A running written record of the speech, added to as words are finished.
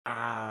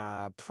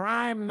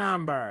Prime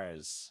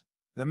numbers.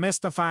 The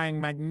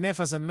mystifying,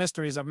 magnificent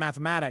mysteries of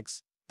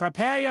mathematics.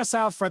 Prepare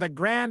yourself for the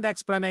grand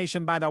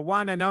explanation by the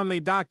one and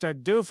only Dr.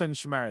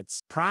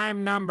 Doofenshmirtz.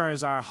 Prime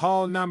numbers are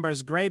whole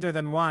numbers greater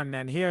than 1,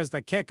 and here's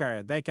the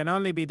kicker. They can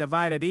only be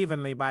divided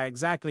evenly by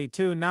exactly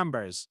 2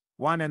 numbers,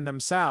 1 in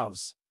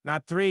themselves.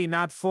 Not 3,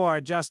 not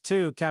 4, just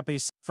 2,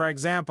 capis? For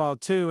example,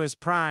 2 is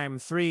prime,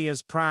 3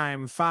 is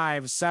prime,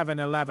 5, 7,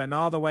 11,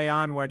 all the way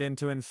onward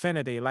into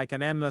infinity like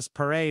an endless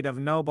parade of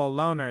noble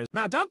loners.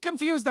 Now don't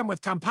confuse them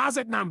with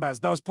composite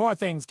numbers. Those poor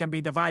things can be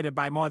divided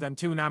by more than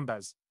 2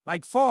 numbers.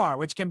 Like 4,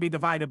 which can be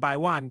divided by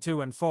 1, 2,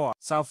 and 4.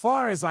 So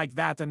 4 is like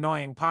that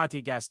annoying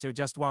party guest who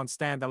just won't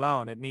stand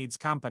alone. It needs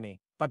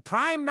company. But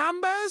prime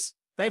numbers?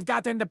 They've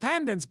got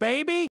independence,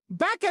 baby!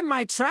 Back in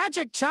my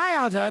tragic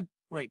childhood...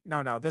 Wait,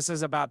 no, this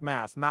is about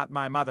math, not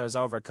my mother's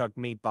overcooked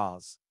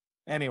meatballs.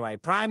 Anyway,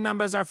 prime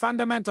numbers are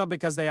fundamental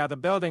because they are the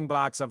building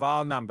blocks of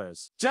all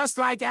numbers. Just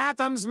like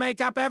atoms make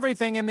up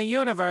everything in the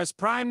universe,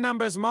 prime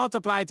numbers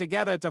multiply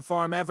together to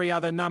form every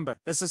other number.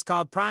 This is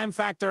called prime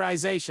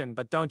factorization,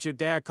 but don't you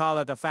dare call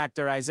it a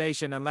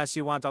factorization unless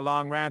you want a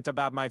long rant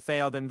about my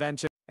failed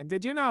invention. And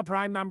did you know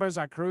prime numbers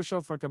are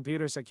crucial for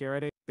computer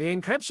security? The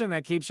encryption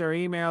that keeps your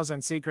emails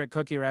and secret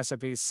cookie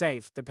recipes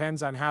safe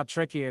depends on how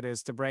tricky it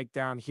is to break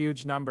down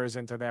huge numbers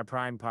into their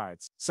prime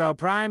parts. So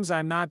primes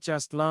are not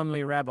just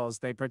lonely rebels,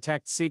 they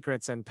protect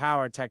secrets and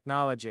power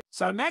technology.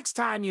 So next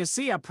time you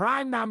see a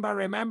prime number,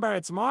 remember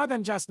it's more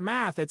than just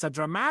math, it's a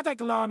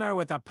dramatic loner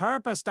with a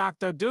purpose.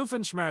 Dr.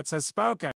 Doofenshmirtz has spoken.